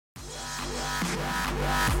It's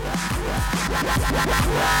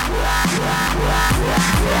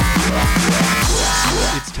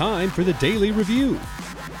time for the Daily Review,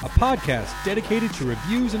 a podcast dedicated to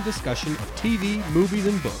reviews and discussion of TV, movies,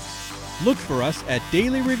 and books. Look for us at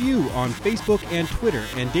Daily Review on Facebook and Twitter,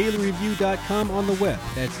 and dailyreview.com on the web.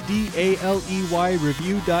 That's DALEY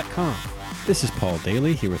review.com. This is Paul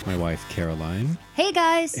Daly, here with my wife, Caroline. Hey,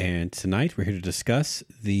 guys. And tonight we're here to discuss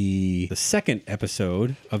the second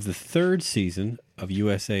episode of the third season of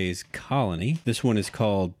USA's Colony. This one is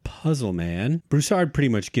called Puzzle Man. Broussard pretty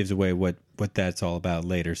much gives away what that's all about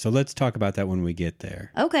later. So let's talk about that when we get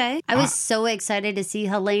there. Okay. I was so excited to see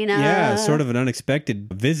Helena. Yeah, sort of an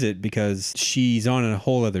unexpected visit because she's on a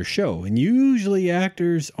whole other show. And usually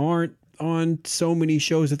actors aren't on so many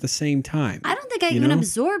shows at the same time. I don't think I even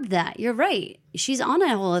absorbed that. You're right. She's on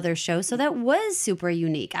a whole other show, so that was super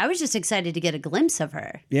unique. I was just excited to get a glimpse of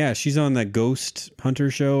her. Yeah, she's on that Ghost Hunter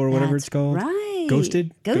show or whatever it's called. Right.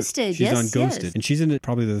 Ghosted? Ghosted, She's yes, on Ghosted. yes. And she's in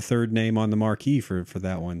probably the third name on the marquee for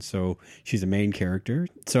that one. So she's a main character.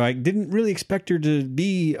 So I didn't really expect her to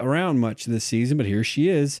be around much this season, but here she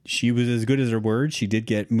is. She was as good as her word. She did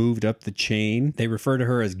get moved up the chain. They refer to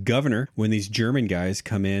her as governor when these German guys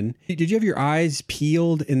come in. Did you have your eyes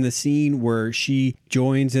peeled in the scene where she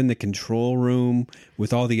joins in the control room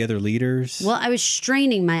with all the other leaders? Well, I was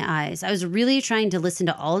straining my eyes. I was really trying to listen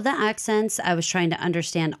to all of the accents. I was trying to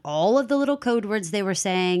understand all of the little code words they were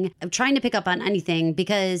saying. I'm trying to pick up on anything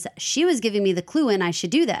because she was giving me the clue and I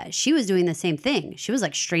should do that. She was doing the same thing. She was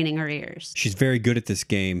like straining her ears. She's very good at this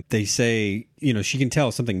game. They say, she can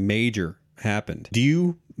tell something major happened. Do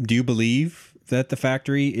you believe that the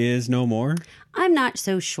factory is no more? I'm not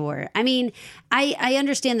so sure. I mean, I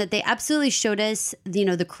understand that they absolutely showed us,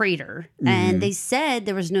 the crater, and they said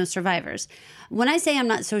there was no survivors. When I say I'm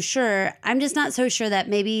not so sure, I'm just not so sure that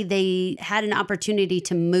maybe they had an opportunity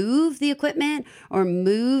to move the equipment or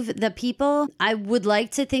move the people. I would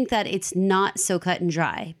like to think that it's not so cut and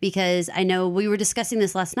dry, because I know we were discussing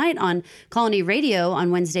this last night on Colony Radio on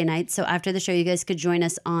Wednesday night. So after the show, you guys could join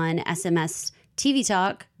us on SMS TV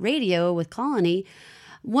Talk Radio with Colony.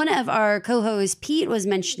 One of our co-hosts, Pete, was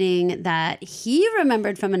mentioning that he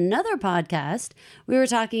remembered from another podcast, we were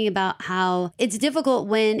talking about how it's difficult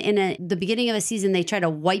when in the beginning of a season, they try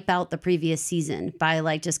to wipe out the previous season by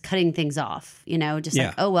like just cutting things off,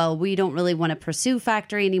 like, oh, well, we don't really want to pursue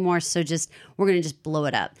Factory anymore. So we're going to just blow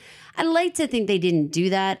it up. I'd like to think they didn't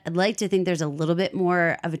do that. I'd like to think there's a little bit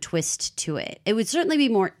more of a twist to it. It would certainly be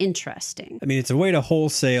more interesting. I mean, it's a way to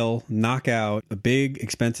wholesale knock out a big,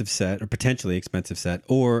 expensive set, or potentially expensive set,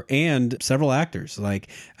 and several actors like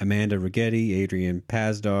Amanda Rigetti, Adrian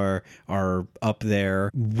Pasdar are up there,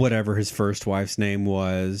 whatever his first wife's name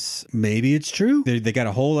was. Maybe it's true. They got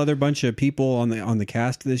a whole other bunch of people on the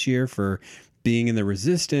cast this year for being in the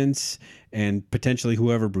Resistance, and potentially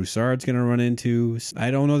whoever Broussard's going to run into.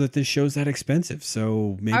 I don't know that this show's that expensive,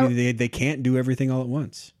 so maybe they can't do everything all at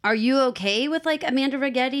once. Are you okay with like Amanda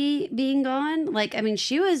Rigetti being gone? Like, I mean,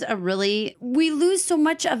 she was we lose so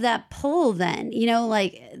much of that pull then,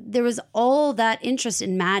 like there was all that interest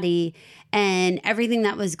in Maddie and everything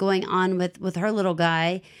that was going on with her little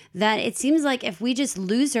guy, that it seems like if we just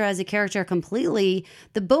lose her as a character completely,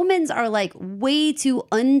 the Bowmans are like way too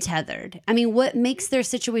untethered. I mean, what makes their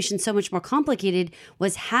situation so much more complicated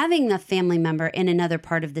was having a family member in another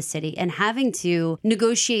part of the city and having to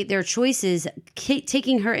negotiate their choices,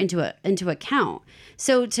 taking her into account.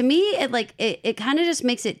 So to me, it kind of just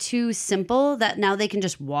makes it too simple that now they can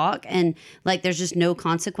just walk and like there's just no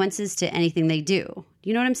consequences to anything they do.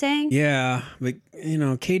 You know what I'm saying? Yeah, but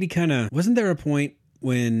Katie wasn't there a point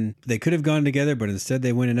when they could have gone together, but instead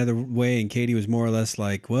they went another way, and Katie was more or less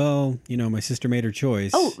like, well, my sister made her choice.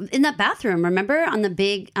 Oh, in that bathroom, remember on the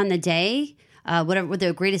day, whatever,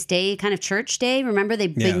 the greatest day kind of church day. Remember they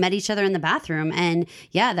met each other in the bathroom, and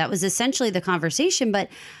that was essentially the conversation. But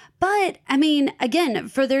I mean, again,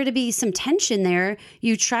 for there to be some tension there,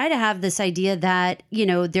 you try to have this idea that,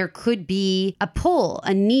 there could be a pull,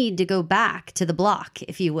 a need to go back to the block,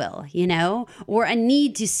 if you will, or a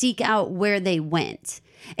need to seek out where they went.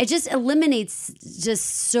 It just eliminates just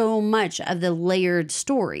so much of the layered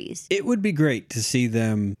stories. It would be great to see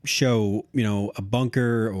them show, a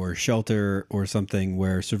bunker or shelter or something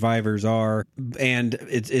where survivors are, and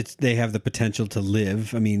they have the potential to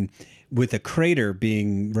live. I mean, with a crater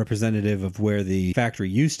being representative of where the factory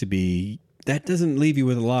used to be, that doesn't leave you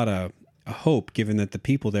with a lot of hope, given that the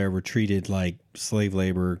people there were treated like slave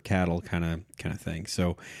labor, cattle kind of thing.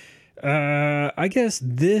 So I guess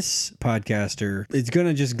this podcaster is going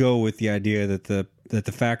to just go with the idea that the that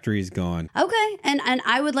the factory is gone. Okay. And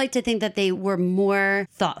I would like to think that they were more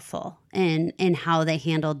thoughtful in how they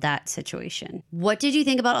handled that situation. What did you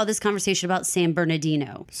think about all this conversation about San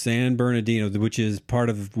Bernardino? San Bernardino, which is part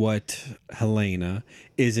of what Helena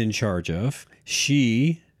is in charge of.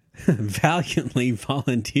 She valiantly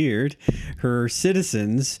volunteered her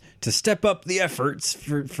citizens to step up the efforts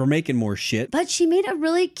for making more shit. But she made a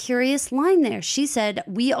really curious line there. She said,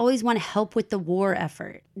 we always want to help with the war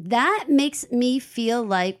effort. That makes me feel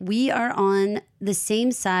like we are on the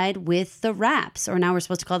same side with the Raps, or now we're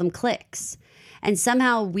supposed to call them cliques. And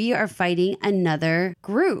somehow we are fighting another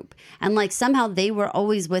group. And like somehow they were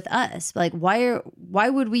always with us. Like why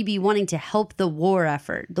would we be wanting to help the war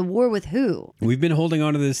effort? The war with who? We've been holding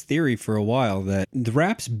on to this theory for a while that the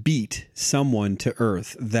Raps beat someone to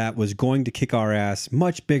Earth that was going to kick our ass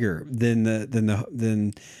much bigger than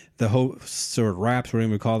the hosts or Raps,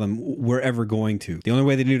 whatever we call them, were ever going to. The only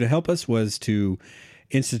way they knew to help us was to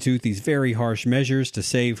institute these very harsh measures to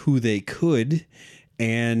save who they could,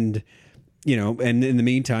 and and in the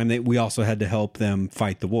meantime, we also had to help them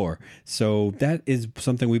fight the war. So that is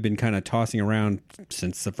something we've been kind of tossing around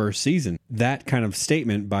since the first season. That kind of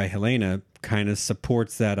statement by Helena kind of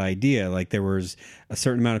supports that idea. Like there was a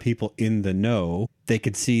certain amount of people in the know. They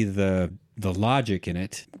could see the logic in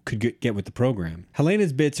it, could get with the program.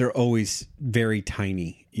 Helena's bits are always very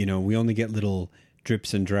tiny. We only get little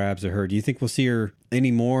drips and drabs of her. Do you think we'll see her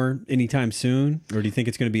anytime soon? Or do you think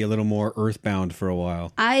it's going to be a little more earthbound for a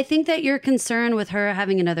while? I think that your concern with her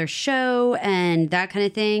having another show and that kind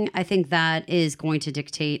of thing, I think that is going to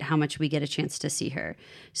dictate how much we get a chance to see her.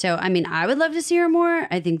 So, I mean, I would love to see her more.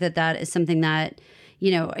 I think that is something that,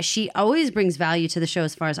 she always brings value to the show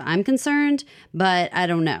as far as I'm concerned, but I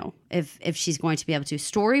don't know if she's going to be able to.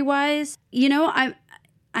 Story-wise,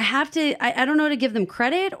 I don't know to give them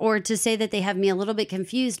credit or to say that they have me a little bit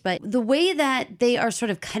confused, but the way that they are sort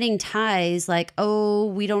of cutting ties, like, oh,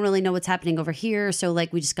 we don't really know what's happening over here. So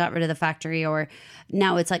like we just got rid of the factory, or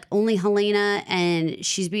now it's like only Helena and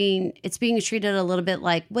it's being treated a little bit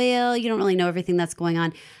like, well, you don't really know everything that's going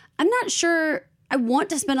on. I'm not sure. I want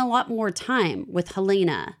to spend a lot more time with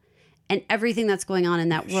Helena and everything that's going on in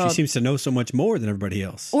that world. She seems to know so much more than everybody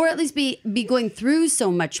else. Or at least be going through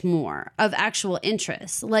so much more of actual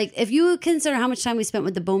interest. Like, if you consider how much time we spent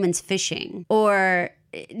with the Bowmans fishing or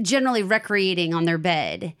generally recreating on their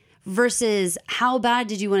bed versus how bad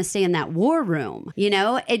did you want to stay in that war room?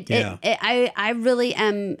 I really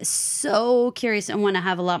am so curious and want to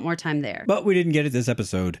have a lot more time there. But we didn't get it this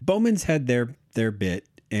episode. Bowmans had their bit.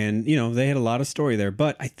 And, they had a lot of story there.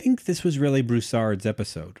 But I think this was really Broussard's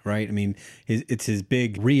episode, right? I mean, it's his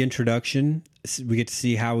big reintroduction. We get to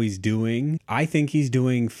see how he's doing. I think he's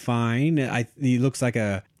doing fine. He looks like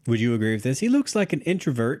would you agree with this? He looks like an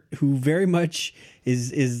introvert who very much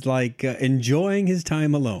is like enjoying his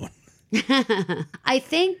time alone. I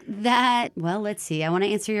think that, well, let's see. I want to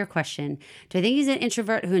answer your question. Do I think he's an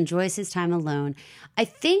introvert who enjoys his time alone? I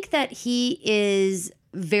think that he is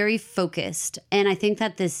very focused. And I think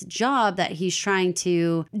that this job that he's trying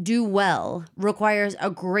to do well requires a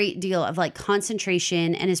great deal of like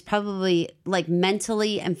concentration and is probably like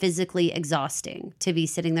mentally and physically exhausting to be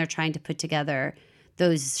sitting there trying to put together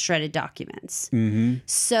those shredded documents. Mm-hmm.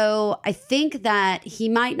 So I think that he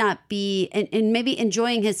might not be, and maybe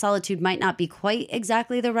enjoying his solitude might not be quite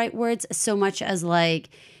exactly the right words, so much as like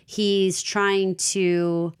he's trying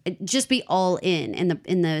to just be all in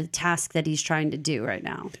the task that he's trying to do right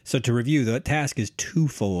now. So to review, the task is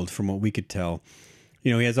twofold from what we could tell. He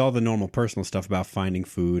has all the normal personal stuff about finding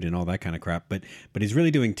food and all that kind of crap, but he's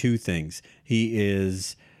really doing two things. He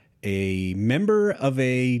is a member of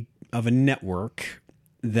a network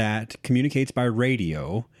that communicates by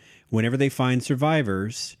radio. Whenever they find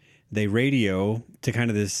survivors, they radio to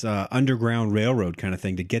kind of this underground railroad kind of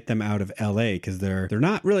thing to get them out of L.A. because they're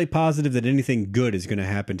not really positive that anything good is going to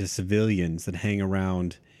happen to civilians that hang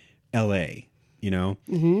around L.A.,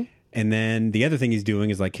 Mm-hmm. And then the other thing he's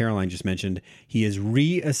doing is, like Caroline just mentioned, he is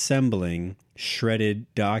reassembling shredded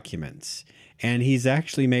documents. And he's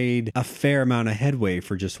actually made a fair amount of headway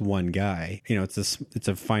for just one guy. It's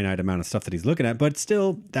a finite amount of stuff that he's looking at, but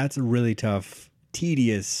still, that's a really tough,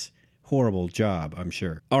 tedious, horrible job, I'm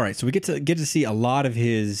sure. All right, so we get to see a lot of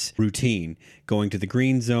his routine, going to the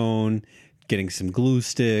green zone, getting some glue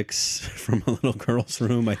sticks from a little girl's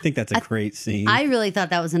room. I think that's a great scene. I really thought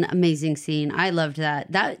that was an amazing scene. I loved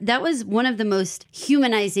that. That was one of the most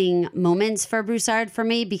humanizing moments for Broussard for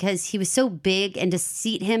me, because he was so big, and to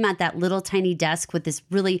seat him at that little tiny desk with this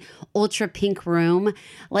really ultra pink room,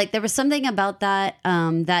 like there was something about that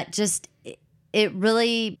that just it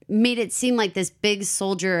really made it seem like this big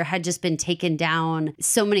soldier had just been taken down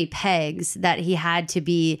so many pegs that he had to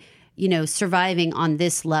be, surviving on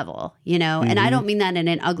this level, and I don't mean that in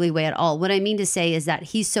an ugly way at all. What I mean to say is that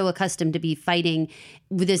he's so accustomed to be fighting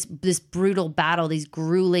with this brutal battle, these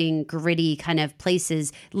grueling, gritty kind of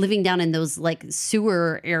places, living down in those like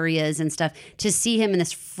sewer areas and stuff, to see him in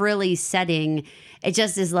this frilly setting. It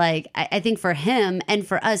just is like, I think for him and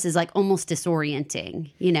for us is like almost disorienting,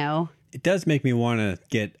 It does make me want to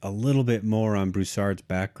get a little bit more on Broussard's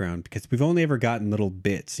background, because we've only ever gotten little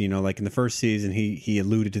bits, like in the first season, he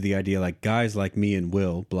alluded to the idea like guys like me and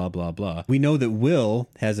Will, blah, blah, blah. We know that Will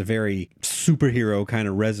has a very superhero kind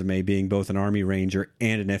of resume, being both an Army Ranger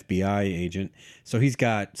and an FBI agent. So he's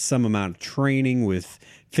got some amount of training with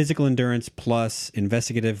physical endurance plus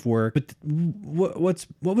investigative work. But what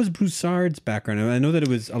was Broussard's background? I know that it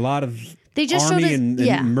was a lot of they just Army showed us,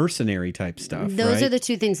 and mercenary type stuff. Those right? are the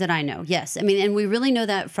two things that I know. Yes. I mean, and we really know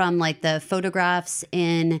that from like the photographs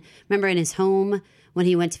remember in his home when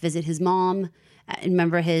he went to visit his mom.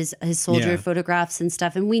 Remember his soldier photographs and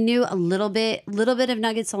stuff. And we knew a little bit of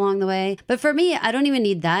nuggets along the way. But for me, I don't even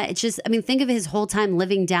need that. It's just, I mean, think of his whole time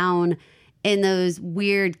living down in those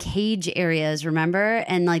weird cage areas, remember?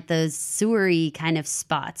 And like those sewery kind of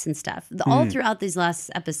spots and stuff, all throughout these last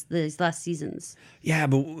seasons. Yeah,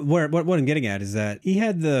 but what I'm getting at is that he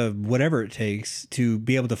had the whatever it takes to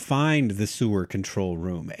be able to find the sewer control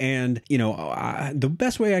room. And, the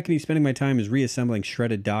best way I can be spending my time is reassembling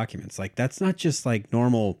shredded documents. Like, that's not just like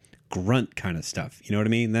normal grunt kind of stuff. You know what I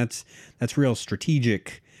mean? That's real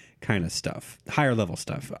strategic kind of stuff, higher level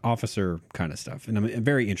stuff, officer kind of stuff. And I'm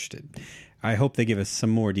very interested. I hope they give us some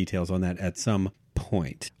more details on that at some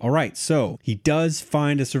point. All right, so he does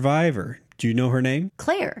find a survivor. Do you know her name?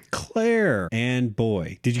 Claire. And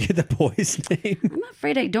boy. Did you get the boy's name? I'm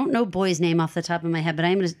afraid I don't know boy's name off the top of my head, but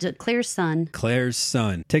I'm going to Claire's son. Claire's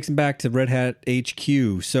son. Takes him back to Red Hat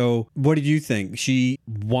HQ. So what did you think? She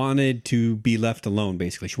wanted to be left alone,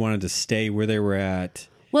 basically. She wanted to stay where they were at.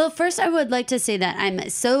 Well, first, I would like to say that I'm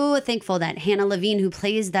so thankful that Hannah Levine, who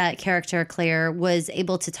plays that character, Claire, was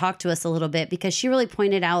able to talk to us a little bit, because she really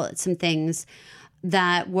pointed out some things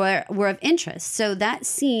that were of interest. So that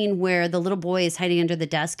scene where the little boy is hiding under the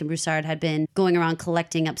desk and Broussard had been going around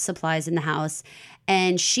collecting up supplies in the house,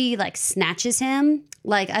 and she like snatches him.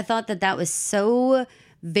 Like, I thought that was so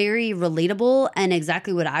very relatable and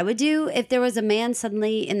exactly what I would do if there was a man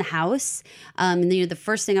suddenly in the house. And the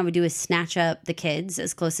first thing I would do is snatch up the kids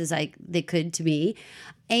as close as they could to me.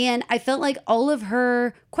 And I felt like all of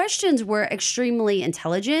her questions were extremely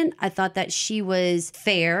intelligent. I thought that she was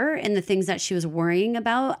fair in the things that she was worrying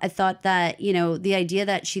about. I thought that, the idea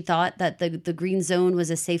that she thought that the green zone was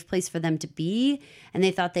a safe place for them to be, and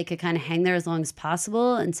they thought they could kind of hang there as long as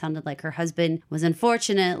possible, and sounded like her husband was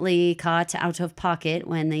unfortunately caught out of pocket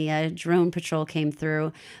when the drone patrol came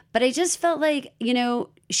through. But I just felt like,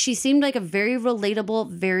 she seemed like a very relatable,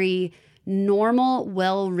 very normal,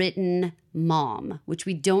 well-written mom, which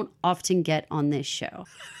we don't often get on this show.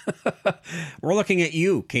 We're looking at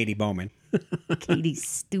you, Katie Bowman. Katie's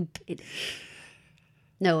stupid.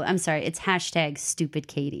 No, I'm sorry. It's hashtag stupid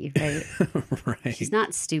Katie, right? Right. She's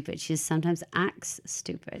not stupid. She sometimes acts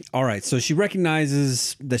stupid. All right. So she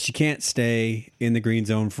recognizes that she can't stay in the green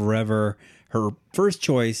zone forever. Her first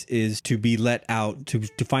choice is to be let out,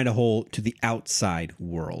 to find a hole to the outside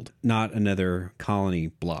world, not another colony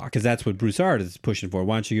block, because that's what Broussard is pushing for.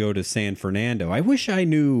 Why don't you go to San Fernando? I wish I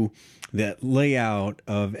knew that layout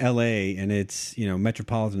of LA and its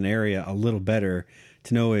metropolitan area a little better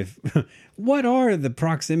to know if what are the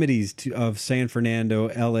proximities of San Fernando,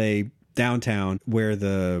 LA downtown, where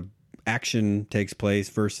the action takes place,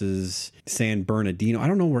 versus San Bernardino. I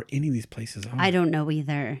don't know where any of these places are. I don't know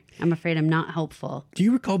either. I'm afraid I'm not helpful. Do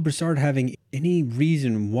you recall Broussard having any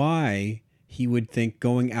reason why he would think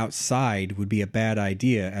going outside would be a bad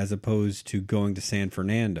idea as opposed to going to San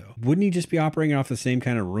Fernando? Wouldn't he just be operating off the same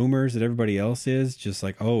kind of rumors that everybody else is? Just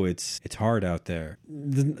like, oh, it's hard out there.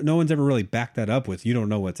 No one's ever really backed that up with, you don't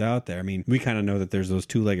know what's out there. I mean, we kind of know that there's those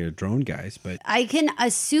two-legged drone guys, but I can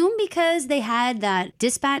assume because they had that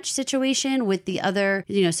dispatch situation with the other,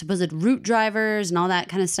 supposed route drivers and all that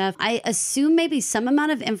kind of stuff. I assume maybe some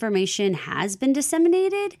amount of information has been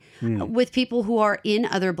disseminated with people who are in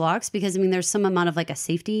other blocks, because, I mean, there's some amount of like a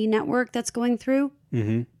safety network that's going through.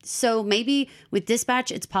 Mm-hmm. So maybe with dispatch,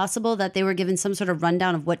 it's possible that they were given some sort of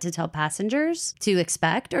rundown of what to tell passengers to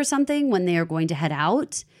expect or something when they are going to head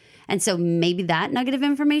out. And so maybe that nugget of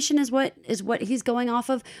information is what he's going off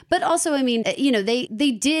of. But also, I mean,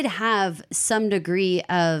 they did have some degree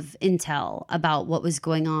of intel about what was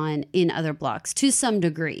going on in other blocks to some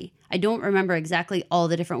degree. I don't remember exactly all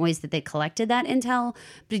the different ways that they collected that intel,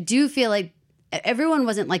 but I do feel like everyone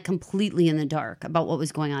wasn't like completely in the dark about what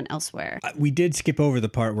was going on elsewhere. We did skip over the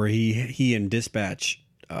part where he and Dispatch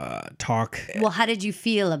talk. Well, how did you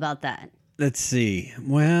feel about that? Let's see.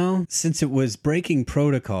 Well, since it was breaking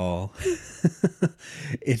protocol,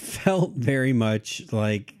 it felt very much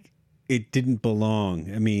like it didn't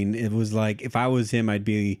belong. I mean, it was like if I was him, I'd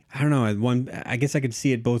be, I don't know, I guess I could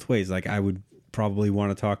see it both ways. Like I would probably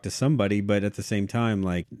want to talk to somebody, but at the same time,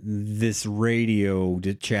 like this radio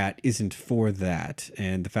chat isn't for that.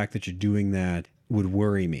 And the fact that you're doing that would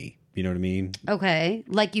worry me. You know what I mean? Okay.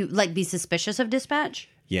 Like be suspicious of Dispatch?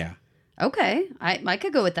 Yeah. Okay, I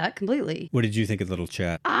could go with that completely. What did you think of the little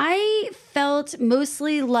chat? I felt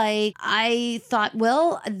mostly like I thought,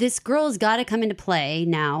 well, this girl's got to come into play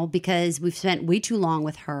now because we've spent way too long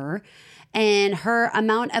with her. And her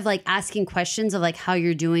amount of like asking questions of like how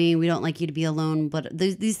you're doing, we don't like you to be alone, but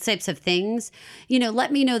these types of things,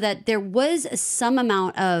 let me know that there was some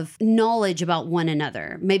amount of knowledge about one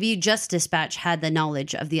another. Maybe just Dispatch had the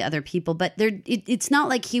knowledge of the other people, but it's not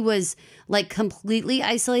like he was like completely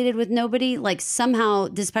isolated with nobody. Like somehow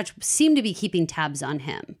Dispatch seemed to be keeping tabs on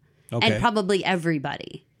him. Okay. And probably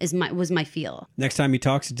everybody was my feel. Next time he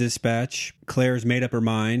talks to Dispatch, Claire's made up her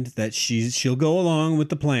mind that she'll go along with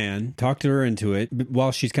the plan. Talk to her into it. But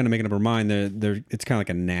while she's kind of making up her mind, it's kind of like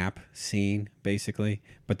a nap scene, basically.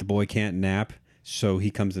 But the boy can't nap, so he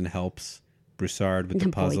comes and helps Broussard with the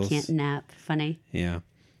puzzles. The boy can't nap. Funny. Yeah.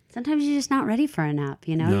 Sometimes you're just not ready for a nap,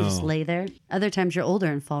 No. You just lay there. Other times you're older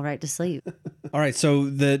and fall right to sleep. All right, so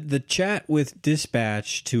the chat with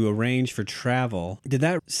Dispatch to arrange for travel, did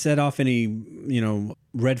that set off any,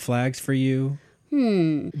 red flags for you?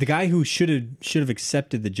 The guy who should have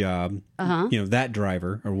accepted the job, that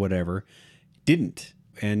driver or whatever, didn't.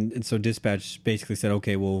 And so Dispatch basically said,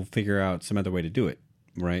 okay, we'll figure out some other way to do it.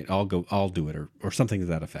 Right? I'll do it or something to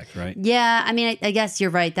that effect, right? Yeah, I mean, I guess you're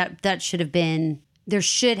right. That should have been... There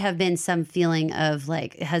should have been some feeling of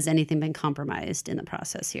like, has anything been compromised in the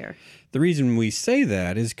process here? The reason we say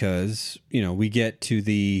that is because, we get to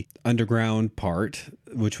the underground part,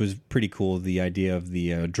 which was pretty cool. The idea of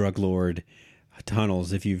the drug lord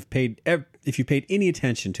tunnels. If you've paid any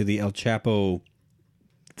attention to the El Chapo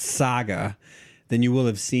saga, then you will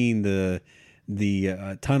have seen the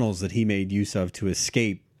tunnels that he made use of to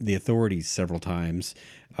escape the authorities several times.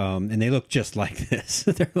 And they look just like this.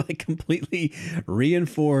 They're like completely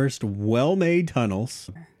reinforced, well-made tunnels.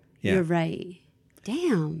 Yeah. You're right.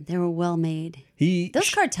 Damn, they were well-made. Those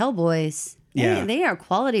cartel boys, they are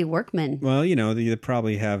quality workmen. Well, they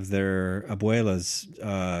probably have their abuelas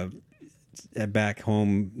back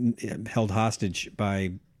home held hostage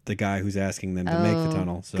by the guy who's asking them to make the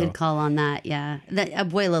tunnel. So good call on that. Yeah, the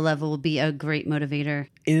abuela level will be a great motivator.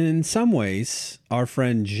 In some ways, our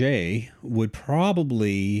friend Jay would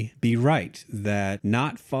probably be right that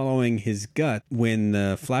not following his gut when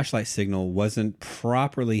the flashlight signal wasn't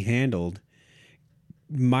properly handled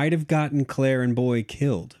might have gotten Claire and Boy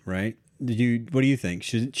killed. Right? What do you think?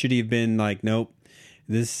 Should he have been like, nope,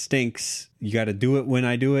 this stinks. You got to do it when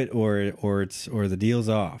I do it, or the deal's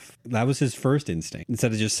off. That was his first instinct,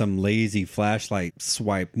 instead of just some lazy flashlight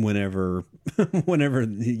swipe whenever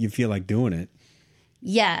you feel like doing it.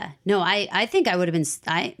 Yeah, no, I think I would have been.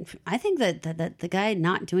 I think that the guy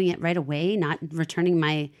not doing it right away, not returning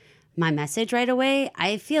my message right away.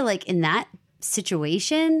 I feel like in that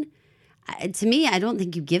situation, to me, I don't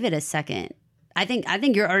think you give it a second. I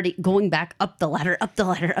think you're already going back up the ladder.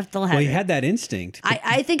 Well, he had that instinct.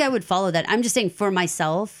 I think I would follow that. I'm just saying for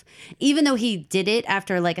myself, even though he did it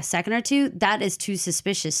after like a second or two, that is too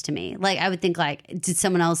suspicious to me. Like I would think like,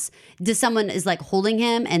 someone is like holding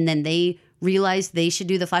him and then they realized they should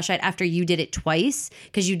do the flashlight after you did it twice,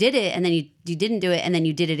 because you did it and then you didn't do it and then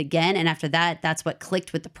you did it again. And after that, that's what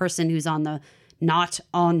clicked with the person who's not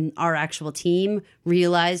on our actual team,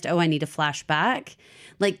 realized, oh, I need to flash back.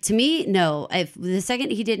 Like, to me, no. If the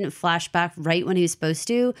second he didn't flash back right when he was supposed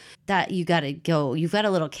to, that you got to go. You've got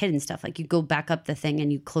a little kid and stuff. Like, you go back up the thing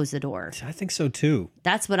and you close the door. I think so, too.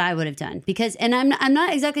 That's what I would have done. Because, and I'm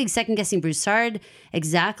not exactly second-guessing Broussard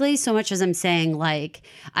exactly so much as I'm saying, like,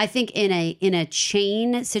 I think in a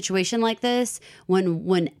chain situation like this,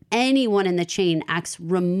 when anyone in the chain acts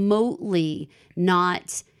remotely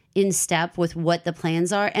not in step with what the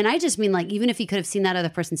plans are. And I just mean like, even if he could have seen that other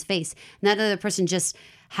person's face and that other person just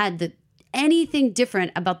had anything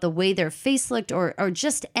different about the way their face looked or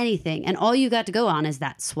just anything. And all you got to go on is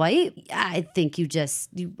that swipe. I think you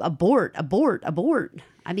abort.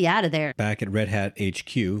 I'd be out of there. Back at Red Hat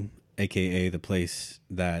HQ, aka the place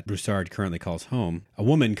that Broussard currently calls home, a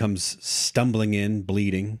woman comes stumbling in,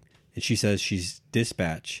 bleeding, and she says she's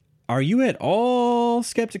Dispatch. Are you at all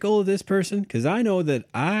skeptical of this person? Because I know that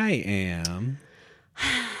I am.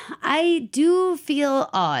 I do feel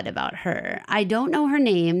odd about her. I don't know her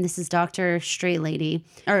name. This is Dr. Straight Lady.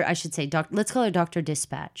 Or I should say, let's call her Dr.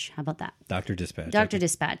 Dispatch. How about that? Dr. Dispatch. Dr.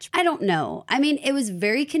 Dispatch. I don't know. I mean, it was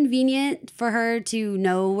very convenient for her to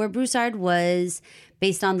know where Broussard was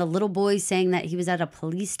based on the little boy saying that he was at a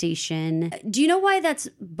police station. Do you know why that's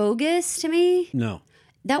bogus to me? No.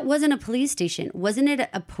 That wasn't a police station. Wasn't it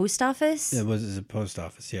a post office? It was a post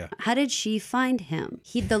office, yeah. How did she find him?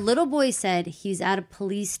 The little boy said he's at a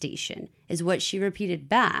police station, is what she repeated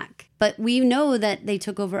back. But we know that they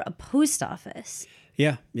took over a post office.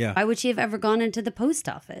 Yeah. Why would she have ever gone into the post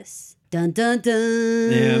office? Dun, dun,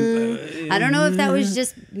 dun. Yeah, I don't know if that was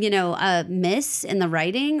just, a miss in the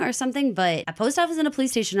writing or something, but a post office and a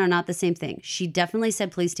police station are not the same thing. She definitely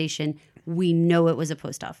said police station. We know it was a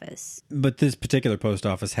post office. But this particular post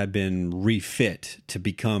office had been refit to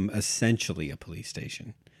become essentially a police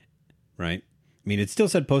station, right? I mean, it still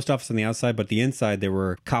said post office on the outside, but the inside there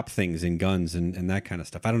were cop things and guns and that kind of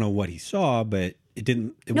stuff. I don't know what he saw, but it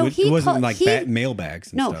didn't. It wasn't like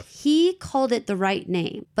mailbags and stuff. No, he called it the right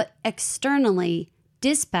name, but externally,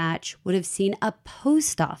 Dispatch would have seen a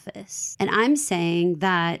post office, and I'm saying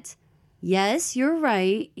that. Yes, you're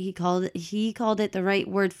right. He called it the right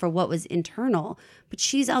word for what was internal, but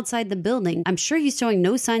she's outside the building. I'm sure he's showing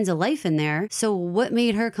no signs of life in there. So what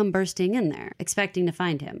made her come bursting in there, expecting to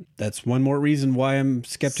find him? That's one more reason why I'm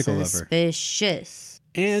skeptical of her. Suspicious.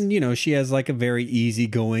 And, she has like a very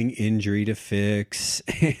easygoing injury to fix.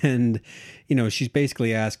 And, she's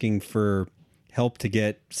basically asking for help to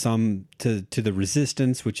get some to the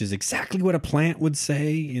resistance, which is exactly what a plant would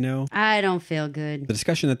say, I don't feel good. The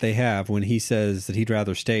discussion that they have when he says that he'd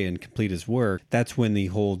rather stay and complete his work, that's when the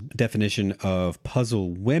whole definition of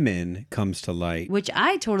puzzle women comes to light. Which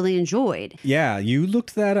I totally enjoyed. Yeah, you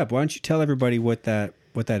looked that up. Why don't you tell everybody what that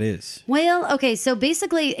is? Well, okay, so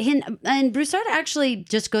basically, and Broussard actually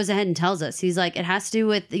just goes ahead and tells us. He's like, it has to do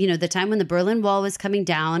with, the time when the Berlin Wall was coming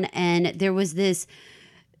down, and there was this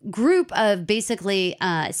group of basically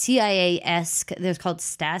CIA-esque, they're called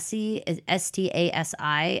Stasi,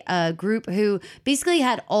 Stasi, group who basically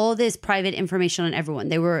had all this private information on everyone.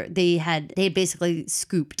 They had basically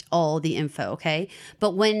scooped all the info, okay?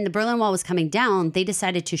 But when the Berlin Wall was coming down, they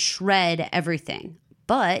decided to shred everything.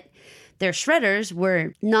 But their shredders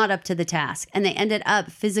were not up to the task, and they ended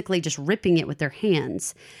up physically just ripping it with their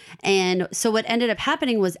hands. And so what ended up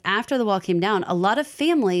happening was after the wall came down, a lot of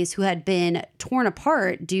families who had been torn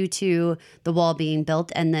apart due to the wall being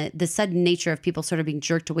built and the sudden nature of people sort of being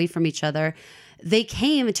jerked away from each other, they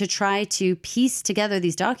came to try to piece together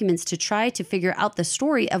these documents to try to figure out the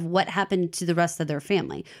story of what happened to the rest of their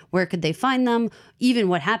family. Where could they find them? Even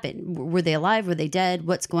what happened? Were they alive? Were they dead?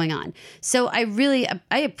 What's going on? So I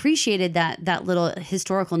appreciated that little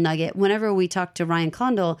historical nugget. Whenever we talked to Ryan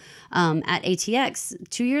Condal at ATX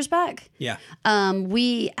 2 years back,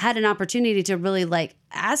 we had an opportunity to really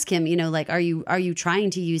ask him, are you trying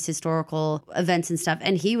to use historical events and stuff?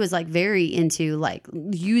 And he was very into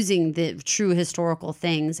using the true historical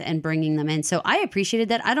things and bringing them in. So I appreciated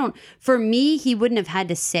that. For me, he wouldn't have had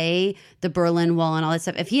to say the Berlin Wall and all that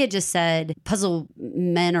stuff. If he had just said puzzle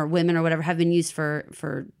men or women or whatever have been used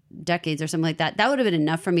for decades or something like that, that would have been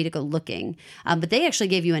enough for me to go looking. But they actually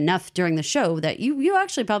gave you enough during the show that you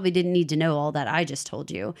actually probably didn't need to know all that I just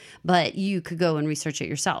told you, but you could go and research it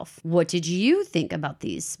yourself. What did you think about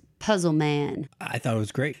these puzzle man? I thought it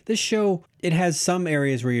was great. This show, it has some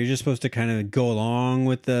areas where you're just supposed to kind of go along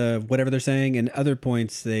with the whatever they're saying, and other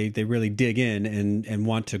points they really dig in and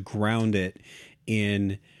want to ground it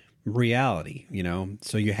in reality,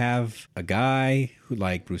 so you have a guy who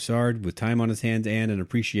like Broussard with time on his hands and an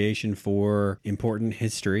appreciation for important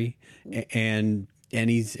history, and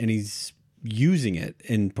he's using it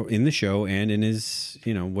in the show and in his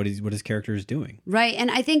what his character is doing. Right. And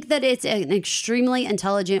I think that it's an extremely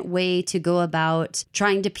intelligent way to go about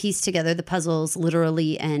trying to piece together the puzzles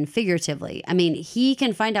literally and figuratively. I mean, he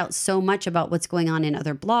can find out so much about what's going on in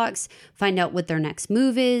other blocks, find out what their next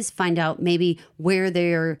move is, find out maybe where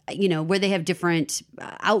they're, where they have different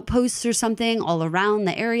outposts or something all around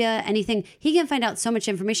the area, anything. He can find out so much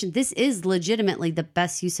information. This is legitimately the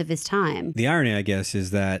best use of his time. The irony, I guess, is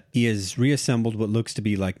that he has reassembled what looks to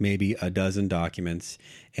be maybe a dozen documents,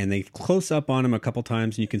 and they close up on him a couple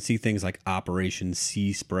times, and you can see things like Operation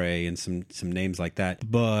Sea Spray and some names like that.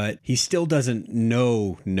 But he still doesn't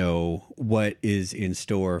know what is in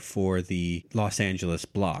store for the Los Angeles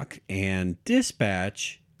block. And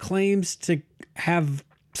Dispatch claims to have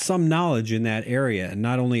some knowledge in that area, and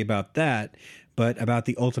not only about that, but about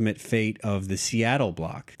the ultimate fate of the Seattle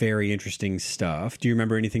block. Very interesting stuff. Do you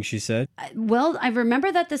remember anything she said? Well, I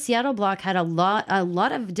remember that the Seattle block had a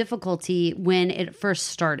lot of difficulty when it first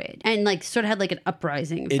started, and like sort of had like an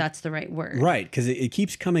uprising, if that's the right word. Right, because it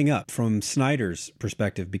keeps coming up from Snyder's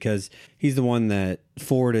perspective, because he's the one that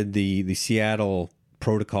forwarded the Seattle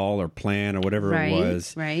protocol or plan or whatever it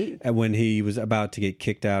was, right, when he was about to get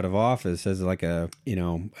kicked out of office as like a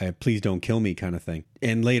please don't kill me kind of thing.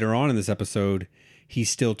 And later on in this episode, he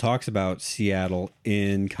still talks about Seattle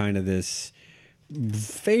in kind of this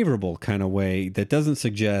favorable kind of way that doesn't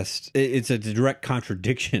suggest it's a direct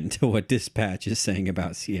contradiction to what Dispatch is saying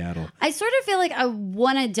about Seattle. I sort of feel like I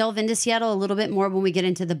want to delve into Seattle a little bit more when we get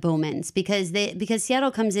into the Bowmans, because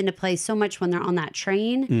Seattle comes into play so much when they're on that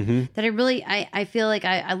train that I feel like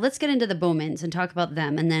let's get into the Bowmans and talk about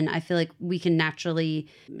them, and then I feel like we can naturally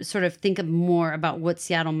sort of think of more about what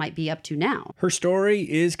Seattle might be up to now. Her story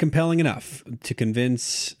is compelling enough to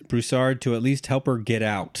convince Broussard to at least help her get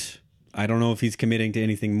out. I don't know if he's committing to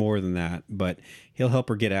anything more than that, but he'll help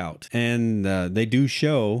her get out. And they do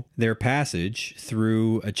show their passage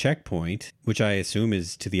through a checkpoint, which I assume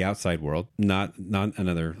is to the outside world, not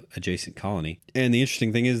another adjacent colony. And the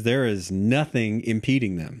interesting thing is there is nothing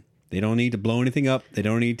impeding them. They don't need to blow anything up. They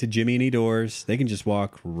don't need to jimmy any doors. They can just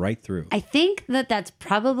walk right through. I think that's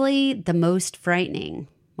probably the most frightening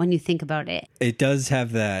when you think about it. It does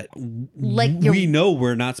have that, like, we know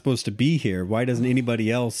we're not supposed to be here. Why doesn't anybody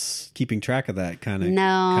else keeping track of that kind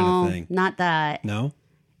of thing? Not that. No?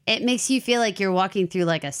 It makes you feel like you're walking through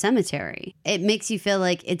like a cemetery. It makes you feel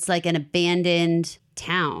like it's like an abandoned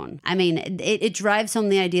town. I mean, it drives home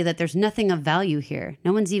the idea that there's nothing of value here.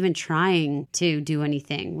 No one's even trying to do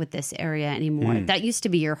anything with this area anymore. That used to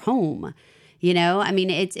be your home. You know, I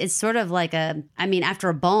mean, it's sort of like after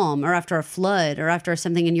a bomb or after a flood or after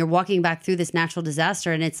something, and you're walking back through this natural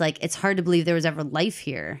disaster, and it's like, it's hard to believe there was ever life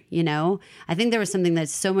here, you know? I think there was something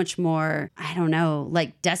that's so much more, I don't know,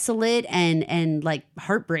 like desolate and like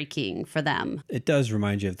heartbreaking for them. It does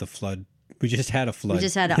remind you of the flood. We just had a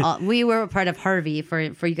flood. We were a part of Harvey for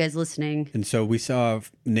you guys listening. And so we saw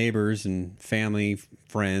neighbors and family,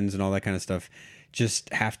 friends, and all that kind of stuff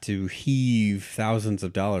just have to heave thousands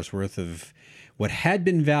of dollars worth of what had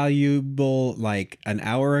been valuable like an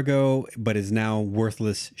hour ago, but is now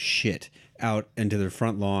worthless shit out into their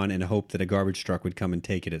front lawn in hope that a garbage truck would come and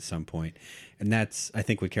take it at some point. And that's, I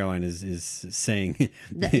think, what Caroline is saying.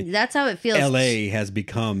 That's how it feels. LA has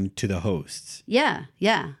become to the hosts. Yeah.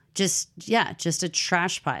 Just a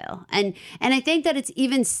trash pile. And I think that it's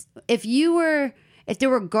even, if there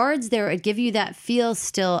were guards there, it'd give you that feel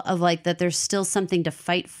still of like that there's still something to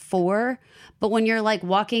fight for. But when you're like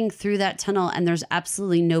walking through that tunnel and there's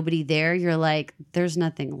absolutely nobody there, you're like, there's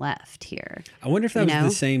nothing left here. I wonder if that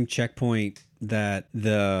was the same checkpoint that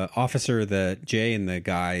the officer that Jay and the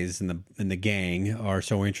guys and the gang are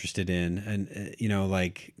so interested in. And,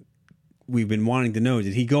 like, we've been wanting to know,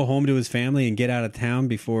 did he go home to his family and get out of town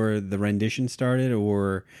before the rendition started,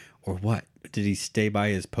 or what? Did he stay by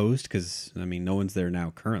his post? Because, I mean, no one's there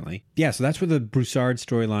now currently. Yeah, so that's where the Broussard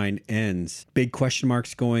storyline ends. Big question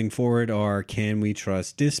marks going forward are, can we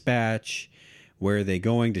trust Dispatch? Where are they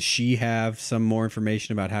going? Does she have some more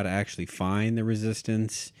information about how to actually find the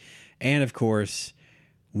resistance? And, of course,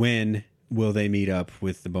 when will they meet up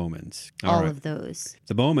with the Bowmans? All of those.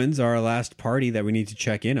 The Bowmans are our last party that we need to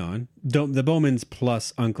check in on. The Bowmans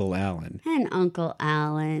plus Uncle Alan. And Uncle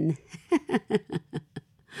Alan.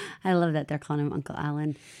 I love that they're calling him Uncle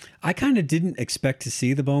Alan. I kind of didn't expect to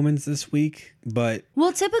see the Bowmans this week, but...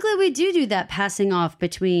 Well, typically we do that passing off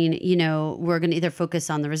between, we're going to either focus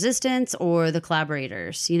on the resistance or the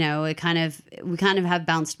collaborators. We kind of have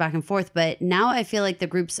bounced back and forth, but now I feel like the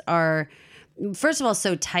groups are, first of all,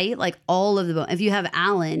 so tight. Like all of the, if you have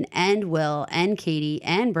Alan and Will and Katie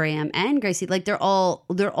and Bram and Gracie, like they're all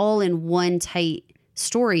in one tight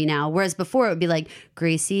story now, whereas before it would be like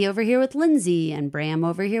Gracie over here with Lindsay and Bram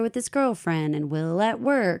over here with his girlfriend and Will at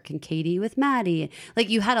work and Katie with Maddie. Like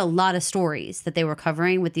you had a lot of stories that they were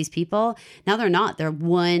covering with these people. Now they're not. They're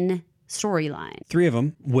one storyline. Three of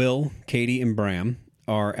them, Will, Katie, and Bram,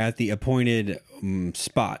 are at the appointed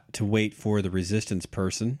spot to wait for the resistance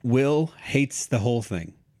person. Will hates the whole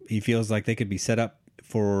thing. He feels like they could be set up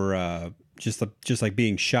for just like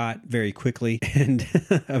being shot very quickly, and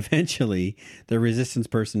eventually the resistance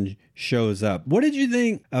person shows up. What did you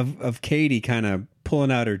think of Katie kind of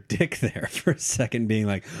pulling out her dick there for a second, being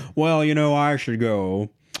like, well, I should go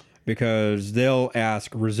because they'll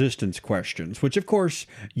ask resistance questions, which of course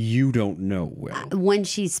you don't know, Will. When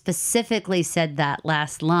she specifically said that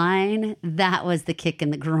last line, that was the kick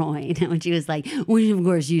in the groin. When she was like, which of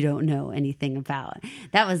course you don't know anything about.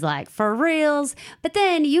 That was like, for reals. But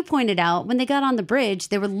then you pointed out when they got on the bridge,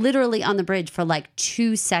 they were literally on the bridge for like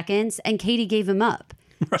 2 seconds and Katie gave him up.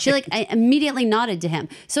 Right. She like immediately nodded to him.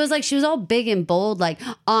 So it was like she was all big and bold, like,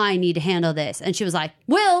 I need to handle this. And she was like,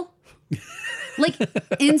 Will. Like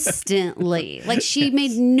instantly. Like she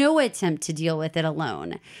made no attempt to deal with it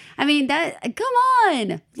alone. I mean, come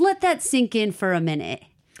on. Let that sink in for a minute.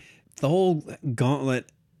 The whole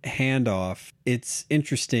gauntlet handoff, it's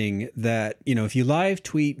interesting that, if you live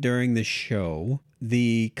tweet during the show,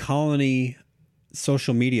 the Colony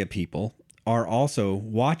social media people are also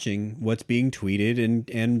watching what's being tweeted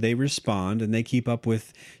and they respond and they keep up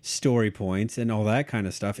with story points and all that kind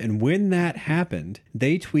of stuff. And when that happened,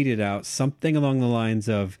 they tweeted out something along the lines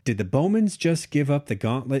of, did the Bowmans just give up the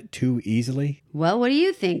gauntlet too easily? Well, what do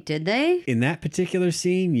you think? Did they? In that particular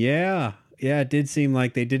scene, yeah. Yeah, it did seem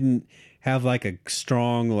like they didn't have like a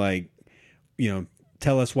strong, like,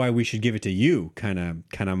 tell us why we should give it to you kind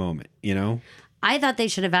of moment, I thought they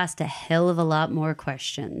should have asked a hell of a lot more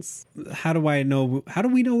questions. How do we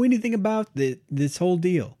know anything about this whole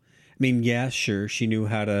deal? I mean, yeah, sure, she knew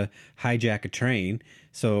how to hijack a train,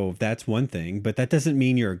 so that's one thing, but that doesn't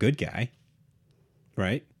mean you're a good guy,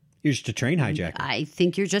 right? You're just a train hijacker. I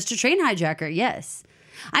think you're just a train hijacker, yes.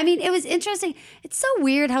 I mean, it was interesting. It's so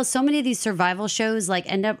weird how so many of these survival shows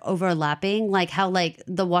like end up overlapping, like how like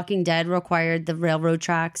The Walking Dead required the railroad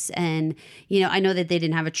tracks. And, I know that they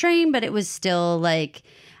didn't have a train, but it was still like,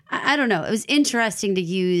 I don't know. It was interesting to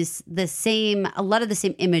use a lot of the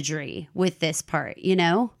same imagery with this part,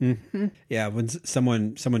 Mm-hmm. Yeah. When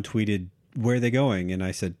someone tweeted, where are they going? And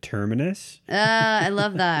I said, Terminus. I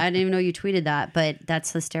love that. I didn't even know you tweeted that, but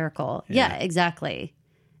that's hysterical. Yeah, exactly.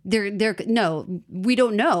 No, we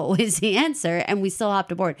don't know is the answer, and we still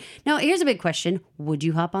hopped aboard. Now, here's a big question. Would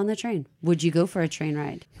you hop on the train? Would you go for a train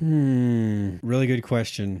ride? Really good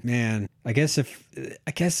question. Man, I guess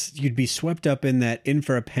you'd be swept up in that in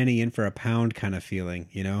for a penny, in for a pound kind of feeling,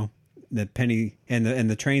 The penny and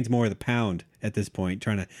the train's more the pound at this point,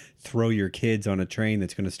 trying to throw your kids on a train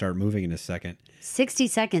that's going to start moving in a second. 60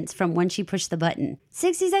 seconds from when she pushed the button.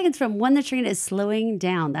 60 seconds from when the train is slowing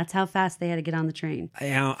down. That's how fast they had to get on the train.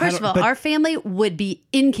 First of all, our family would be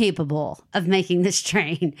incapable of making this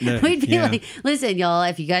train. We'd be like, listen, y'all,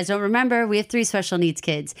 if you guys don't remember, we have 3 special needs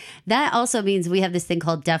kids. That also means we have this thing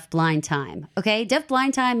called deaf blind time. Okay? Deaf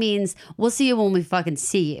blind time means we'll see you when we fucking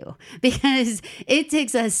see you. Because it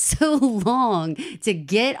takes us so long to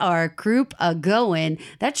get our group going.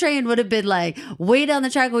 That train would have been like way down the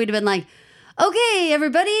track. We'd have been like, okay,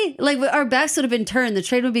 everybody, like our backs would have been turned. The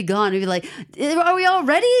train would be gone. We'd be like, are we all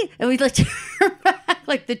ready? And we'd like turn back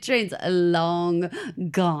like the train's long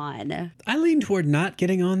gone. I lean toward not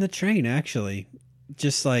getting on the train, actually.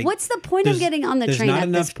 Just like, what's the point of getting on the train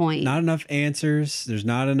at this point? Not enough answers. There's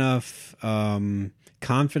not enough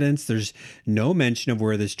confidence. There's no mention of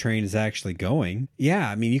where this train is actually going. Yeah,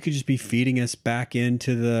 I mean, you could just be feeding us back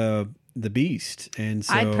into the beast. And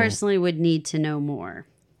so I personally would need to know more.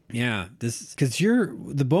 Yeah, because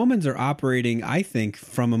the Bowmans are operating, I think,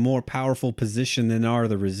 from a more powerful position than are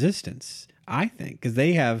the Resistance. I think because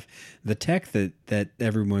they have the tech that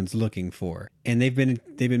everyone's looking for, and they've been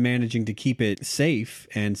managing to keep it safe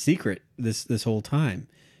and secret this whole time.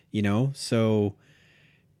 So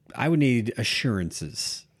I would need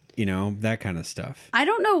assurances. That kind of stuff. I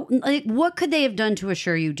don't know. Like, what could they have done to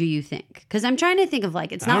assure you, do you think? Because I'm trying to think of,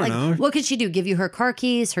 like, it's not like, what could she do? Give you her car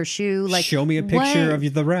keys, her shoe? Like, show me a picture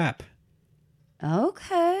of the wrap.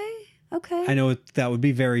 Okay. I know that would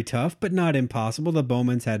be very tough, but not impossible. The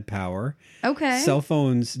Bowmans had power. Okay. Cell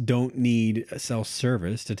phones don't need a cell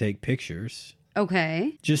service to take pictures.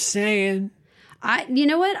 Okay. Just saying. You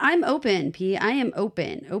know what? I'm open, P. I am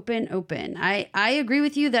open. I agree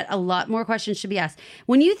with you that a lot more questions should be asked.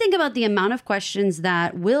 When you think about the amount of questions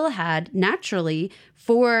that Will had naturally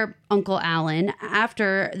for Uncle Alan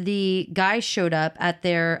after the guys showed up at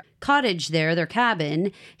their cottage there, their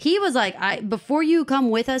cabin, he was like, before you come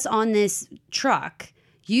with us on this truck,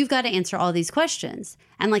 you've got to answer all these questions.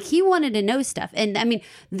 And like he wanted to know stuff. And I mean,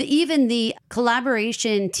 even the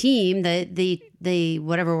collaboration team, the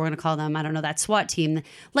whatever we're going to call them, I don't know, that SWAT team,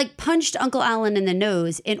 like punched Uncle Alan in the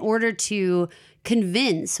nose in order to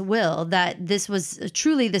convince Will that this was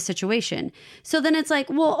truly the situation. So then it's like,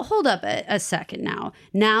 well, hold up a second now.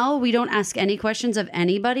 Now we don't ask any questions of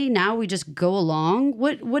anybody. Now we just go along.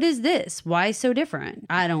 What is this? Why so different?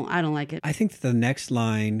 I don't like it. I think the next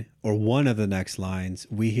line, or one of the next lines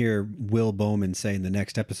we hear Will Bowman say in the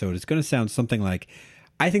next episode is going to sound something like,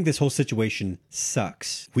 I think this whole situation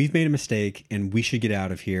sucks. We've made a mistake and we should get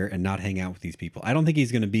out of here and not hang out with these people. I don't think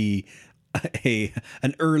he's going to be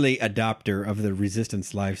an early adopter of the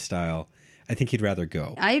resistance lifestyle. I think he'd rather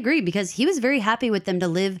go. I agree, because he was very happy with them to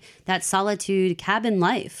live that solitude cabin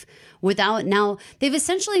life without, now they've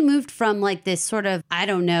essentially moved from like this sort of, I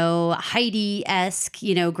don't know, Heidi-esque,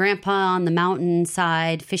 grandpa on the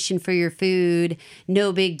mountainside, fishing for your food,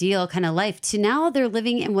 no big deal kind of life, to now they're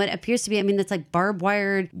living in what appears to be, that's like barbed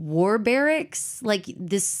wired war barracks. Like,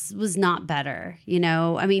 this was not better,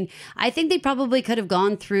 I think they probably could have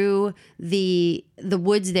gone through the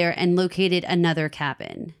woods there and located another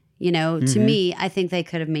cabin. To me, I think they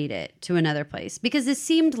could have made it to another place, because this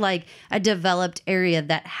seemed like a developed area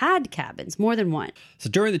that had cabins, more than one.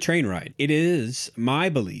 So during the train ride, it is my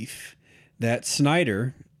belief that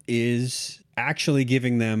Snyder is actually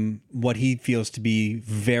giving them what he feels to be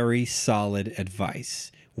very solid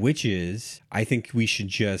advice, which is, I think we should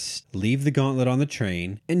just leave the gauntlet on the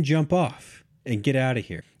train and jump off and get out of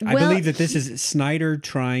here. I believe that this is Snyder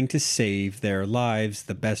trying to save their lives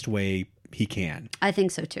the best way he can. I think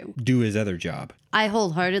so too. Do his other job. I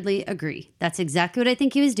wholeheartedly agree. That's exactly what I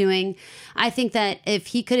think he was doing. I think that if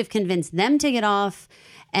he could have convinced them to get off,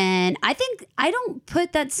 and I don't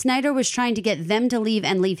put that Snyder was trying to get them to leave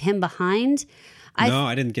and leave him behind. No,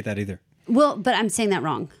 I didn't get that either. Well, but I'm saying that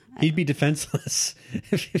wrong. He'd be defenseless,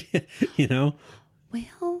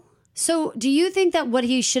 Well, so do you think that what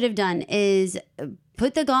he should have done is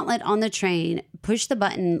put the gauntlet on the train, push the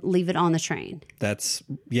button, leave it on the train? That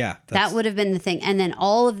would have been the thing. And then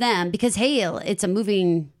all of them, because, hey, it's a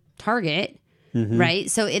moving target, right?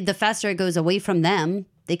 So the faster it goes away from them,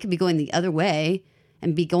 they could be going the other way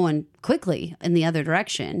and be going quickly in the other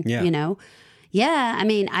direction, Yeah,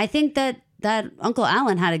 I think that Uncle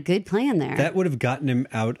Alan had a good plan there. That would have gotten him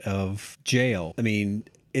out of jail.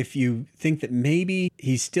 If you think that maybe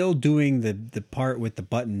he's still doing the part with the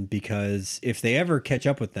button, because if they ever catch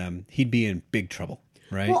up with them, he'd be in big trouble,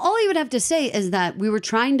 right? Well, all he would have to say is that we were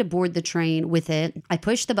trying to board the train with it. I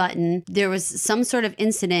pushed the button. There was some sort of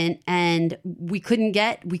incident and I couldn't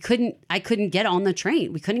get on the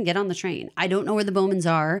train. We couldn't get on the train. I don't know where the Bowmans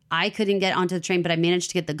are. I couldn't get onto the train, but I managed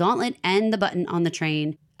to get the gauntlet and the button on the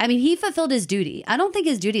train. He fulfilled his duty. I don't think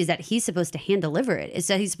his duty is that he's supposed to hand deliver it. It's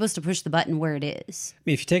that he's supposed to push the button where it is.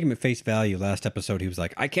 If you take him at face value, last episode he was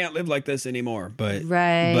like, I can't live like this anymore. But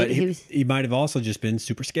right. But he might have also just been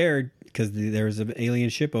super scared because there was an alien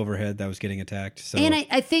ship overhead that was getting attacked. So. And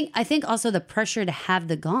I think also the pressure to have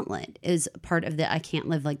the gauntlet is part of the I can't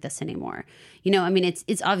live like this anymore.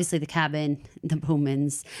 It's obviously the cabin, the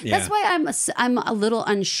Bowmans. Yeah. That's why I'm a little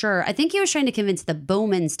unsure. I think he was trying to convince the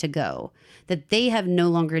Bowmans to go, that they have no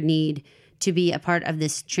longer need to be a part of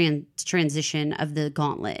this transition of the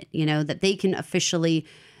gauntlet, that they can officially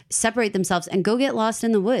separate themselves and go get lost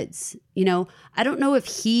in the woods. I don't know if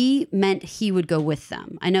he meant he would go with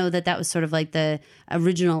them. I know that was sort of like the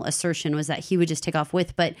original assertion was that he would just take off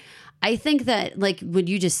with, but I think that, like what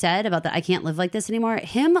you just said about that I can't live like this anymore,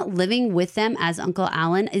 him living with them as Uncle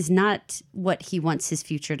Alan is not what he wants his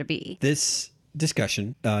future to be. This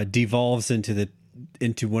discussion devolves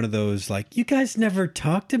into one of those, like, you guys never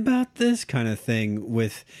talked about this kind of thing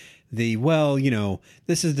with the,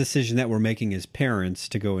 this is a decision that we're making as parents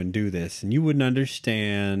to go and do this. And you wouldn't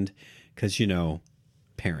understand because,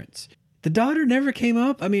 parents. The daughter never came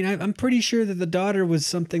up. I'm pretty sure that the daughter was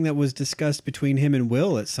something that was discussed between him and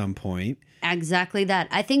Will at some point. Exactly that.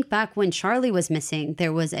 I think back when Charlie was missing,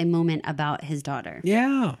 there was a moment about his daughter.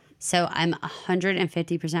 Yeah. So I'm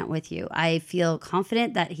 150% with you. I feel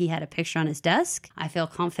confident that he had a picture on his desk. I feel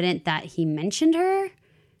confident that he mentioned her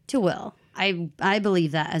to Will. I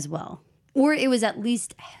believe that as well. Or it was at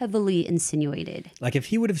least heavily insinuated. Like if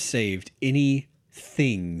he would have saved any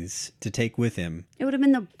things to take with him, it would have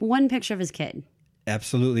been the one picture of his kid.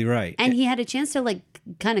 Absolutely right. And he had a chance to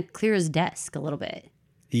kind of clear his desk a little bit.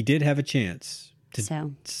 He did have a chance.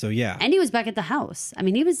 So yeah. And he was back at the house.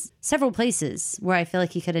 He was several places where I feel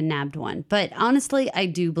like he could have nabbed one. But honestly, I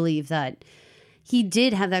do believe that he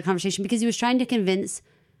did have that conversation because he was trying to convince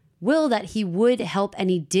Will that he would help,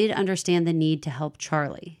 and he did understand the need to help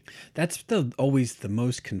Charlie. That's always the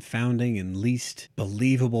most confounding and least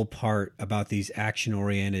believable part about these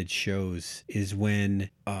action-oriented shows is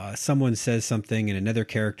when someone says something and another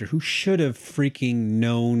character who should have freaking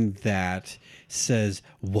known that says,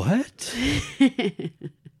 "What?"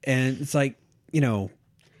 And it's like,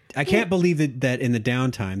 I can't believe that in the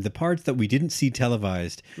downtime, the parts that we didn't see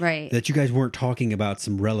televised, right, that you guys weren't talking about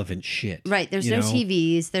some relevant shit. Right. There's no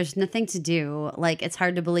TVs. There's nothing to do. Like, it's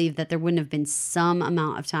hard to believe that there wouldn't have been some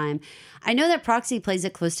amount of time. I know that Proxy plays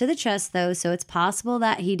it close to the chest, though, so it's possible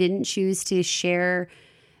that he didn't choose to share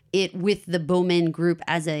it with the Bowman group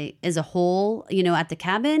as a whole, at the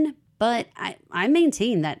cabin. But I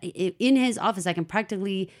maintain that in his office, I can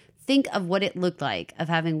practically think of what it looked like of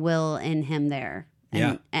having Will and him there.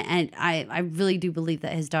 And I really do believe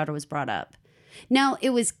that his daughter was brought up. Now,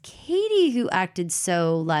 it was Katie who acted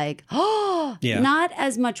so like, not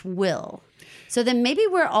as much Will. So then maybe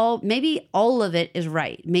all of it is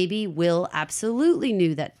right. Maybe Will absolutely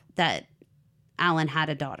knew that Alan had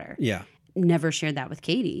a daughter. Yeah. Never shared that with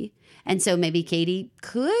Katie. And so maybe Katie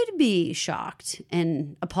could be shocked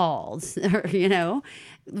and appalled, or,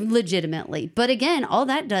 legitimately. But again, all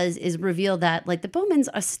that does is reveal that like the Bowmans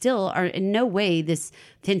are in no way this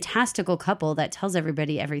fantastical couple that tells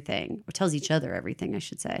everybody everything, or tells each other everything, I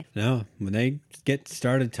should say. No, when they get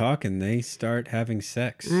started talking, they start having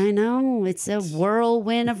sex. I know. It's a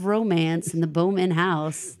whirlwind of romance in the Bowman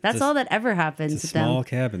house. That's all that ever happens. It's a small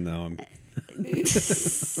cabin, though.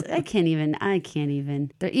 I can't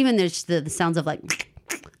even. There's the sounds of like,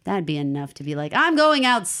 that'd be enough to be like, I'm going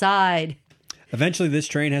outside. Eventually, this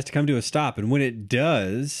train has to come to a stop. And when it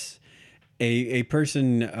does, a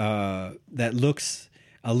person that looks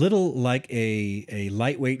a little like a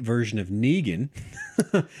lightweight version of Negan.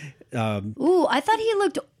 I thought he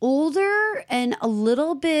looked older and a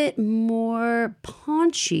little bit more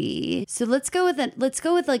paunchy. So let's go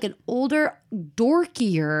with like an older,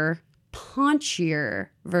 dorkier, paunchier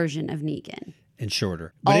version of Negan. And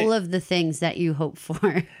shorter. All of the things that you hope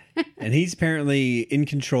for. And he's apparently in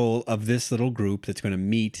control of this little group that's going to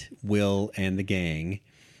meet Will and the gang.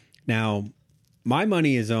 Now, my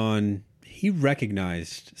money is on he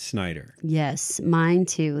recognized Snyder. Yes, mine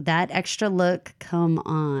too. That extra look, come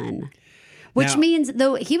on. Which means,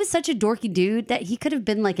 though, he was such a dorky dude that he could have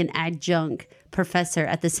been like an adjunct professor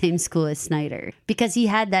at the same school as Snyder because he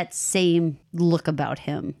had that same look about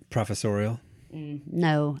him. Professorial?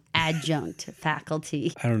 No, adjunct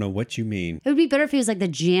faculty. I don't know what you mean. It would be better if he was like the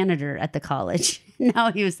janitor at the college.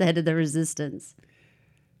 Now he was the head of the resistance.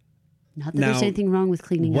 Not that there's anything wrong with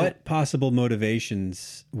cleaning up. What possible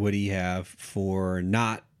motivations would he have for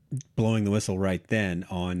not blowing the whistle right then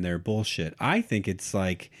on their bullshit? I think it's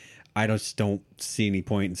like, I just don't see any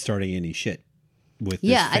point in starting any shit with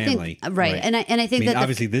this family. I think, right. And I think that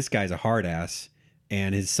obviously this guy's a hard ass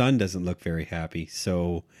and his son doesn't look very happy.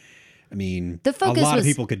 So, I mean, the focus a lot was of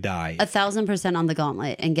people could die. 1,000% on the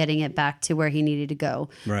gauntlet and getting it back to where he needed to go.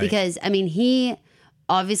 Right. Because, I mean, he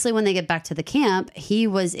obviously, when they get back to the camp, he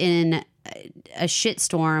was in a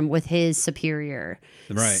shitstorm with his superior.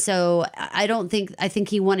 Right. So I think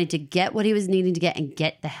he wanted to get what he was needing to get and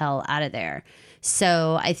get the hell out of there.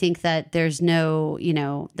 So I think that there's no,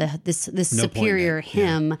 this superior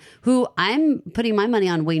him who I'm putting my money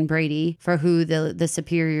on Wayne Brady for who the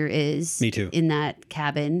superior is. Me too. In that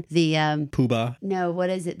cabin. The Poobah. No, what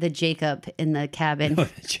is it? The Jacob in the cabin. Oh,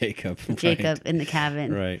 Jacob. Jacob in the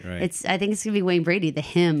cabin. Right. I think it's gonna be Wayne Brady, the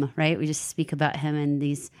him, right? We just speak about him in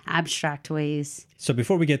these abstract ways. So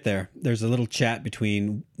before we get there, there's a little chat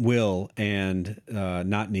between Will and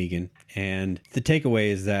not Negan. And the takeaway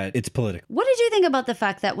is that it's political. What did you think about the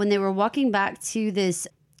fact that when they were walking back to this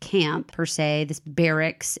camp, per se, this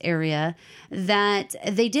barracks area, that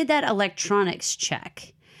they did that electronics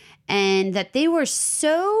check and that they were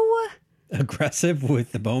so aggressive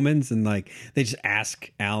with the Bowmans and like they just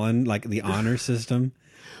ask Alan like the honor system?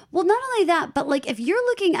 Well, not only that, but like if you're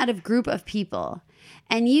looking at a group of people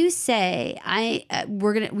and you say,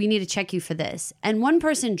 we need to check you for this. And one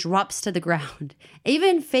person drops to the ground,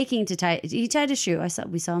 even faking he tied a shoe.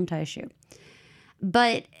 We saw him tie a shoe.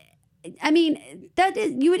 But I mean,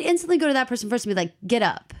 you would instantly go to that person first and be like, get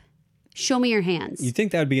up, show me your hands. You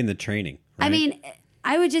think that would be in the training, right? I mean,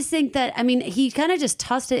 I would just think that, he kind of just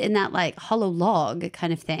tossed it in that like hollow log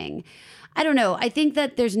kind of thing. I don't know. I think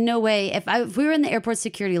that there's no way if we were in the airport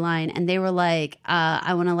security line and they were like,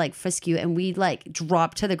 I want to like frisk you, and we like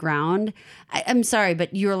drop to the ground. I'm sorry,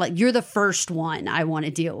 but you're the first one I want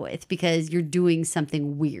to deal with because you're doing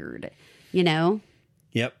something weird,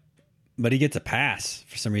 Yep. But he gets a pass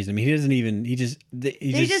for some reason. I mean, he doesn't even. He just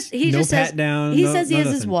He no just pat says, down. He no, says he no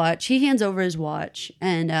has his nothing. watch. He hands over his watch,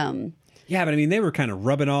 and Yeah, but I mean, they were kind of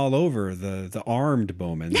rubbing all over the armed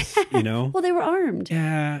Bowmans, you know. well, they were armed.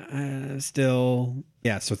 Yeah, still.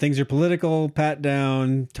 Yeah, so things are political. Pat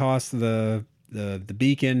down, toss the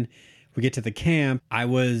beacon. We get to the camp. I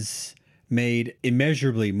was made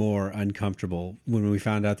immeasurably more uncomfortable when we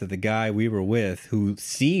found out that the guy we were with, who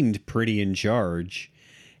seemed pretty in charge,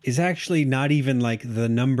 is actually not even like the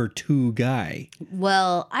number 2 guy.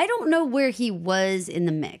 Well, I don't know where he was in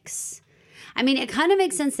the mix. I mean, it kind of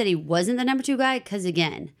makes sense that he wasn't the number 2 guy because,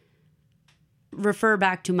 again, refer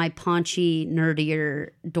back to my paunchy, nerdier,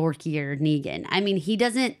 dorkier Negan. I mean, he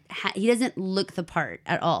doesn't look the part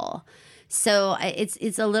at all. So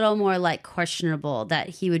it's a little more like questionable that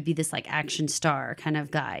he would be this like action star kind of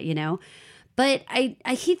guy, you know. But I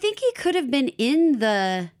think he could have been in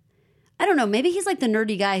the. I don't know. Maybe he's like the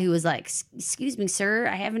nerdy guy who was like, "Excuse me, sir,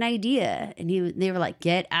 I have an idea," and they were like,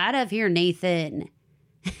 "Get out of here, Nathan."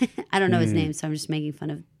 I don't know his name, so I'm just making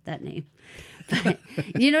fun of that name. But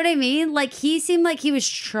you know what I mean? Like he seemed like he was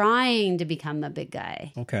trying to become a big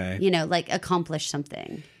guy. Okay. You know, like accomplish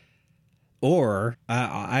something. Or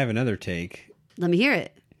I have another take. Let me hear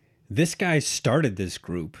it. This guy started this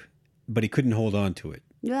group, but he couldn't hold on to it.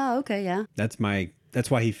 Yeah. Okay. Yeah. That's why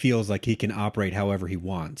he feels like he can operate however he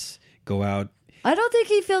wants. Go out. I don't think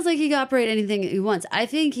he feels like he can operate anything he wants. I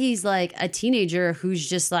think he's like a teenager who's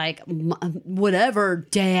just like, whatever,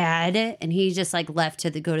 dad. And he just like left to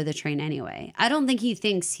go to the train anyway. I don't think he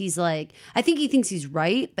thinks he's like, I think he thinks he's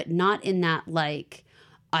right, but not in that like,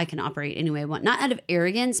 I can operate any way I want. Not out of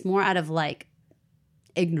arrogance, more out of like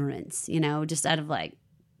ignorance, you know, just out of like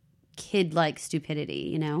kid-like stupidity,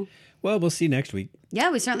 you know? Well, we'll see next week. Yeah,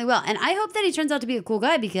 we certainly will. And I hope that he turns out to be a cool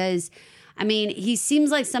guy because, I mean, he seems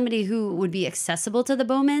like somebody who would be accessible to the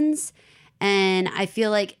Bowmans. And I feel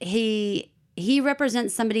like he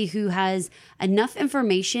represents somebody who has enough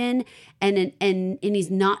information and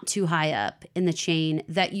he's not too high up in the chain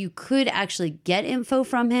that you could actually get info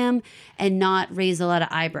from him and not raise a lot of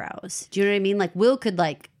eyebrows. Do you know what I mean? Like Will could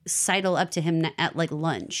like sidle up to him at like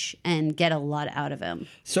lunch and get a lot out of him.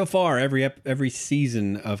 So far, every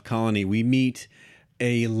season of Colony, we meet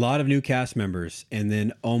a lot of new cast members, and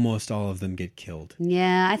then almost all of them get killed.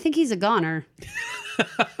 Yeah, I think he's a goner.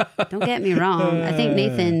 Don't get me wrong. I think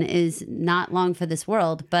Nathan is not long for this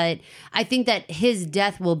world, but I think that his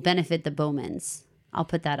death will benefit the Bowmans. I'll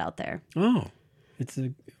put that out there. Oh, it's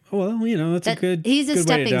a that's a good. He's a good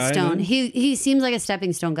way to stepping die, stone. then. He seems like a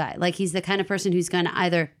stepping stone guy. Like he's the kind of person who's going to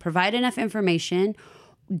either provide enough information,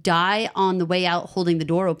 die on the way out holding the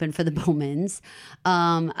door open for the Bowmans,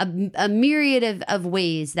 a myriad of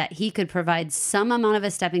ways that he could provide some amount of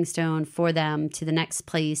a stepping stone for them to the next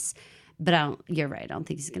place. But you're right. I don't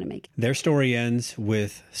think he's going to make it. Their story ends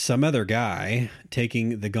with some other guy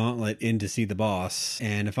taking the gauntlet in to see the boss.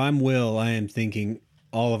 And if I'm Will, I am thinking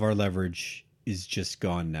all of our leverage is just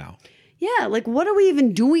gone now. Yeah, like what are we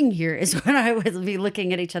even doing here is what I would be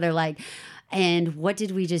looking at each other like. And what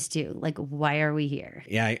did we just do? Like, why are we here?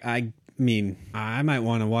 Yeah, I mean, I might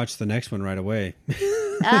want to watch the next one right away.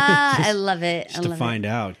 I love it. Just to find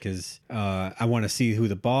out, because I want to see who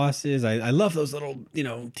the boss is. I love those little,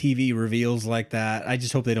 TV reveals like that. I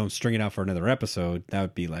just hope they don't string it out for another episode. That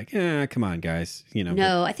would be like, come on, guys.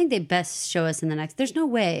 No, I think they best show us in the next. There's no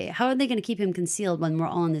way. How are they going to keep him concealed when we're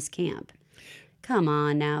all in this camp? Come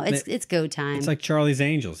on now. It's go time. It's like Charlie's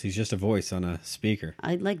Angels. He's just a voice on a speaker.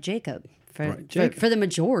 I like Jacob. For Jacob. the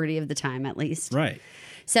majority of the time, at least. Right.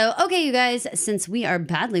 So, okay, you guys, since we are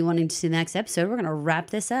badly wanting to see the next episode, we're going to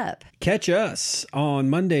wrap this up. Catch us on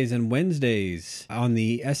Mondays and Wednesdays on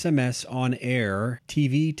the SMS On Air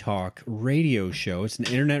TV Talk radio show. It's an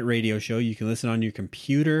internet radio show. You can listen on your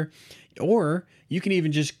computer, or you can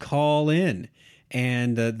even just call in.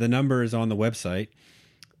 And the number is on the website.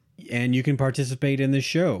 And you can participate in the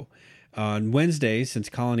show. On Wednesdays, since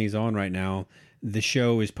Colony's on right now, the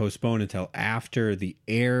show is postponed until after the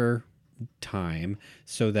air time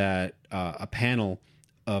so that a panel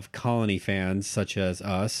of Colony fans such as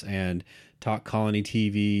us and Talk Colony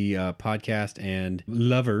TV podcast and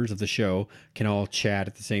lovers of the show can all chat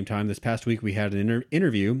at the same time. This past week we had an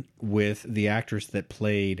interview with the actress that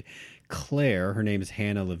played Claire. Her name is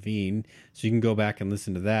Hannah Levine. So you can go back and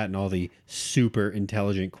listen to that and all the super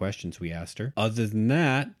intelligent questions we asked her. Other than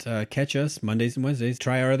that, catch us Mondays and Wednesdays.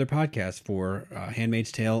 Try our other podcasts for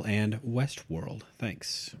Handmaid's Tale and Westworld.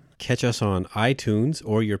 Thanks. Catch us on iTunes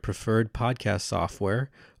or your preferred podcast software.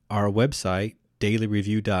 Our website,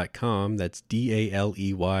 dailyreview.com. That's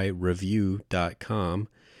DALEY review.com.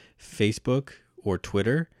 Facebook or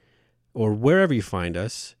Twitter or wherever you find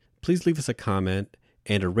us. please leave us a comment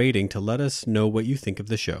and a rating to let us know what you think of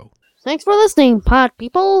the show. Thanks for listening, pod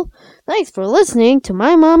people. Thanks for listening to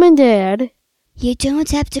my mom and dad. You don't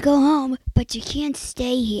have to go home, but you can't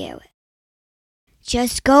stay here.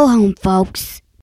 Just go home, folks.